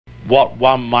what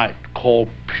one might call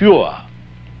pure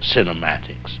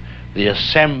cinematics, the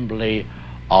assembly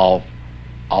of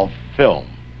film,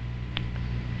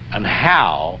 and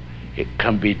how it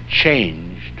can be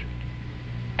changed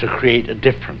to create a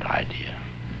different idea.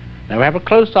 Now we have a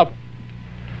close-up.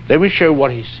 Let me show you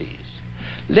what he sees.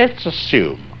 Let's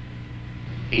assume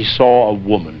he saw a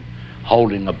woman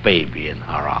holding a baby in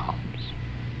her arms.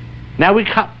 Now we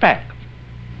cut back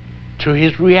to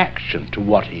his reaction to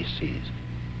what he sees,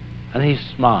 and he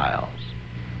smiles.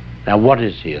 Now what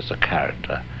is he as a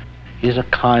character? He's a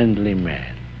kindly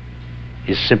man.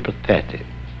 He's sympathetic.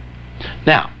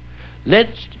 Now,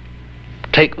 let's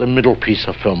take the middle piece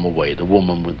of film away, the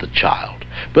woman with the child,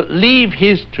 but leave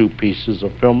his two pieces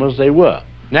of film as they were.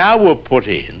 Now we'll put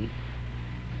in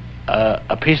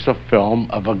a piece of film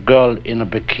of a girl in a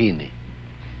bikini.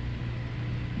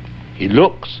 He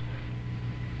looks,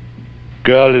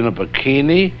 girl in a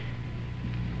bikini,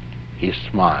 he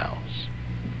smiles.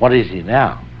 What is he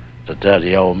now? The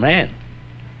dirty old man.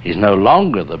 He's no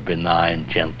longer the benign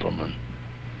gentleman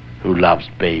who loves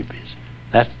babies.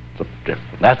 That's the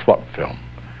difference. That's what film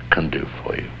can do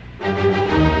for you.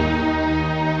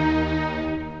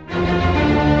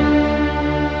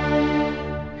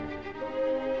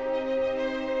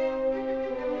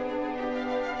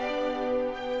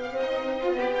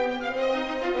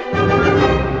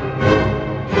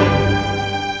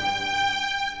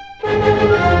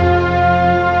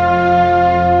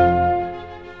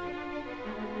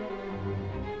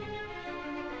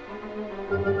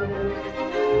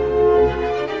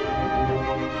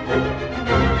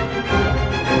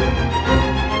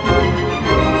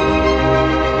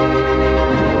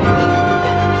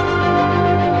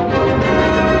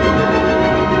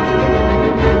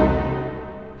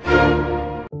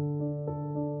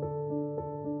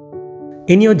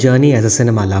 In your journey as a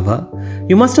cinema lover,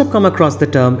 you must have come across the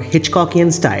term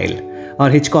Hitchcockian style or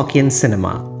Hitchcockian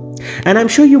cinema. And I'm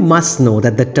sure you must know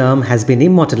that the term has been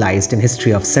immortalized in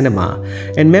history of cinema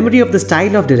in memory of the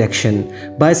style of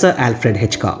direction by Sir Alfred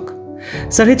Hitchcock.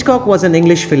 Sir Hitchcock was an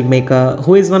English filmmaker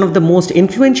who is one of the most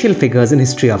influential figures in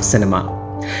history of cinema.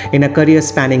 In a career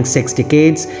spanning 6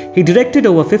 decades, he directed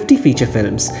over 50 feature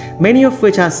films, many of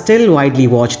which are still widely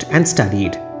watched and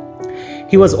studied.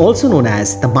 He was also known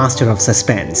as the master of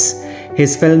suspense.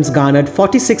 His films garnered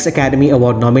 46 Academy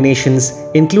Award nominations,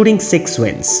 including 6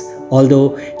 wins,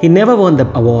 although he never won the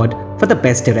award for the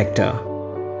Best Director.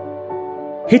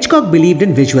 Hitchcock believed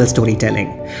in visual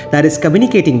storytelling, that is,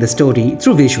 communicating the story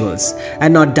through visuals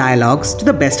and not dialogues to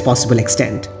the best possible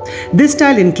extent. This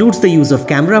style includes the use of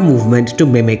camera movement to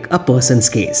mimic a person's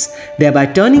gaze, thereby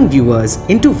turning viewers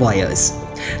into voyeurs.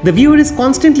 The viewer is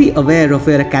constantly aware of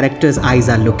where a character's eyes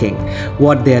are looking,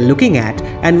 what they are looking at,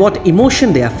 and what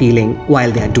emotion they are feeling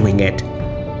while they are doing it.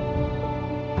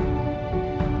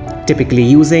 Typically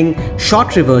using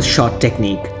shot reverse shot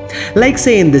technique, like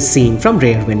say in this scene from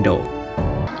Rear Window.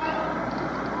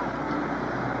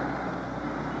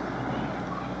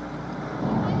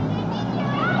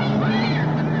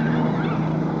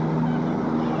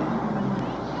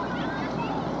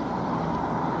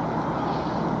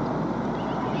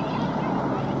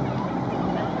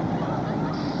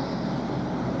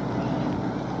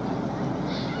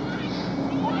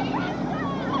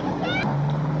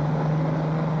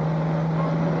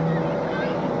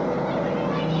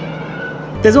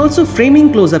 There's also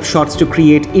framing close-up shots to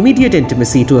create immediate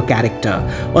intimacy to a character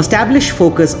or establish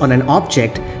focus on an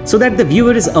object so that the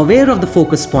viewer is aware of the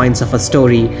focus points of a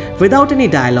story without any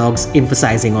dialogues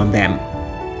emphasizing on them.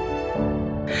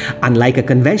 Unlike a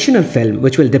conventional film,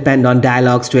 which will depend on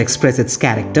dialogues to express its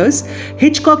characters,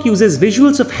 Hitchcock uses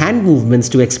visuals of hand movements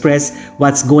to express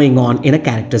what's going on in a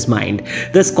character's mind,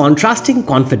 thus contrasting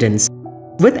confidence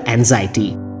with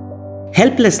anxiety,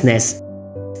 helplessness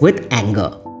with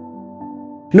anger.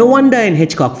 No wonder in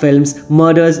Hitchcock films,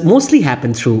 murders mostly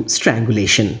happen through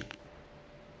strangulation.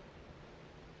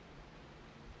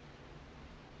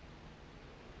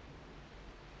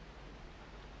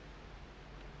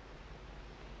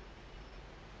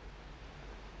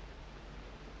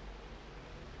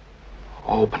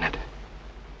 Open it.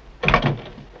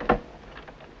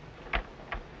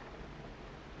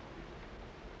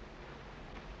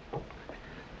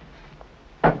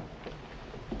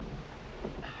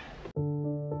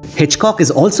 Hitchcock is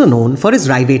also known for his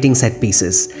riveting set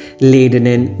pieces, laden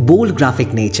in bold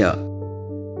graphic nature.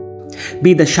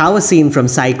 Be the shower scene from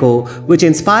Psycho, which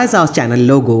inspires our channel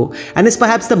logo and is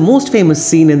perhaps the most famous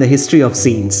scene in the history of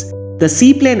scenes, the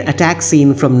seaplane attack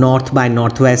scene from North by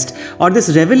Northwest, or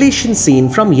this revelation scene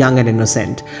from Young and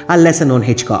Innocent, a lesser-known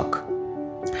Hitchcock.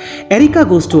 Erica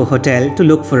goes to a hotel to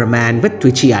look for a man with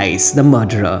twitchy eyes, the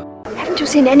murderer. Haven't you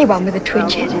seen anyone with a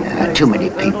twitch yet? Too many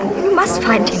people. You must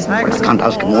find him. Well, I can't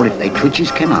ask them all if they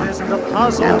twitches, can I?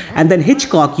 No. And then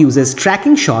Hitchcock uses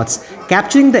tracking shots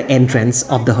capturing the entrance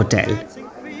of the hotel.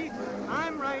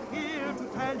 I'm right here to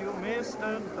tell you,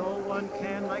 mister, no one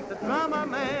can like the drama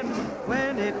man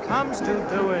when it comes to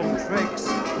doing tricks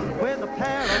with a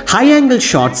pair of High-angle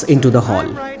shots into the hall.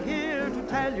 right here to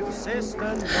tell you, sister,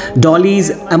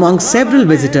 Dollies among several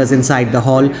visitors inside the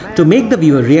hall to make the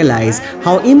viewer realize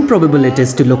how improbable it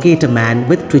is to locate a man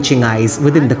with twitching eyes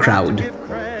within the crowd.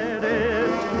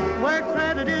 credit where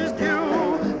credit is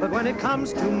due, but when it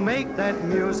comes to make that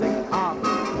music pop,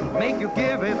 make you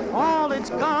give it all it's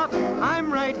got,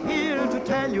 I'm right here to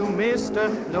tell you, mister,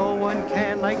 no one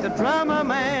can like the drama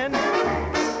man.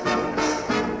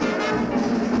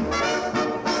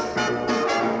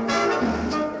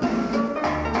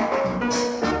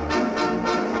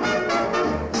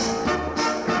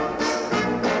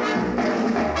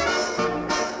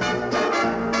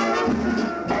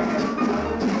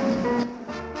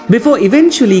 Before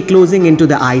eventually closing into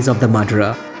the eyes of the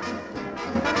murderer.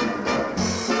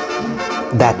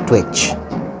 That twitch.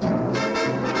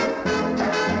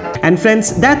 And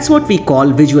friends, that's what we call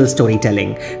visual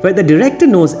storytelling, where the director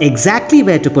knows exactly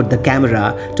where to put the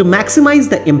camera to maximize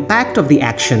the impact of the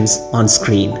actions on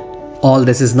screen. All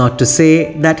this is not to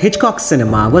say that Hitchcock's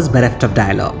cinema was bereft of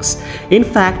dialogues. In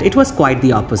fact, it was quite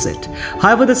the opposite.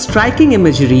 However, the striking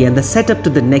imagery and the setup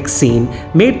to the next scene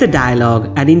made the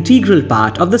dialogue an integral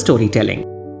part of the storytelling.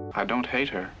 I don't hate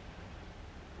her.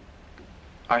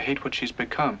 I hate what she's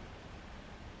become.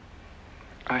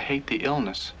 I hate the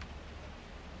illness.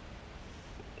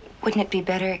 Wouldn't it be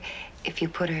better if you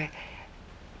put her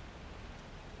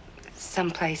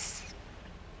someplace?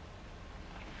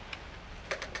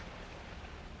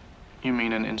 You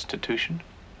mean an institution?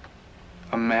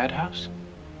 A madhouse?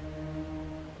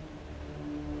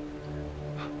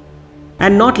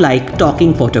 And not like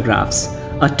talking photographs,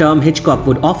 a term Hitchcock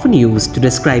would often use to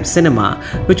describe cinema,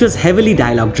 which was heavily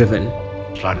dialogue driven.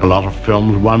 It's like a lot of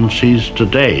films one sees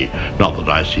today. Not that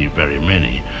I see very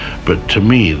many, but to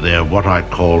me they're what I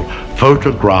call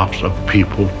photographs of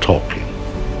people talking,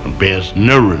 and bears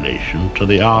no relation to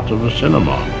the art of the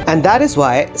cinema. And that is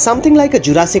why something like a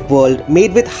Jurassic World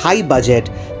made with high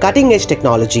budget, cutting edge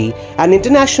technology and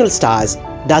international stars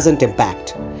doesn't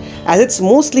impact, as it's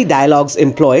mostly dialogues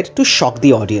employed to shock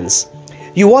the audience.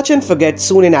 You watch and forget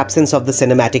soon in absence of the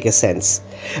cinematic essence.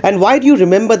 And why do you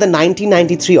remember the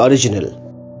 1993 original?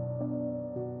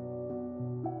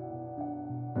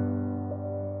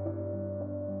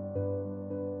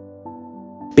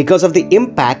 Because of the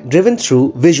impact driven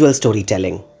through visual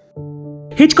storytelling.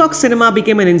 Hitchcock's cinema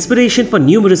became an inspiration for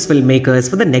numerous filmmakers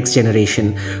for the next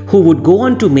generation who would go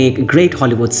on to make great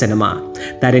Hollywood cinema.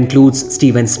 That includes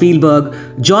Steven Spielberg,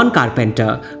 John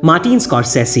Carpenter, Martin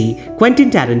Scorsese,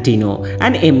 Quentin Tarantino,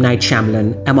 and M. Night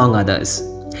Shyamalan, among others.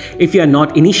 If you are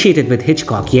not initiated with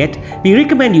Hitchcock yet, we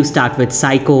recommend you start with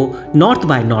Psycho, North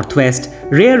by Northwest,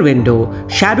 Rear Window,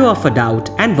 Shadow of a Doubt,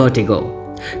 and Vertigo.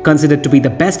 Considered to be the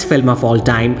best film of all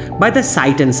time by the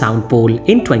Sight and Sound poll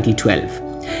in 2012.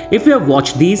 If you have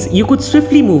watched these, you could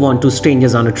swiftly move on to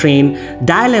Strangers on a Train,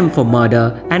 Dial M for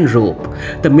Murder, and Rope.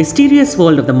 The mysterious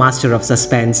world of the master of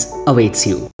suspense awaits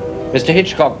you. Mr.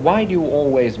 Hitchcock, why do you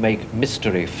always make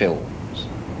mystery films?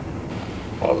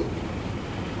 Well,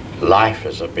 life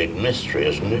is a big mystery,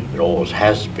 isn't it? It always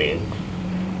has been.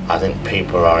 I think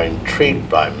people are intrigued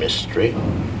by mystery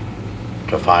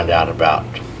to find out about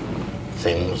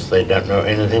things they don't know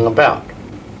anything about.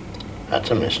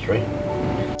 That's a mystery.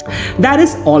 That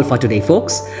is all for today,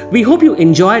 folks. We hope you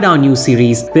enjoyed our new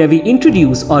series where we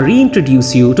introduce or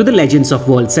reintroduce you to the legends of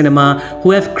world cinema who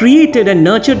have created and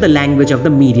nurtured the language of the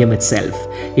medium itself.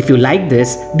 If you like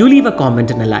this, do leave a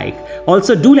comment and a like.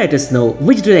 Also, do let us know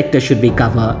which director should we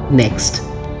cover next.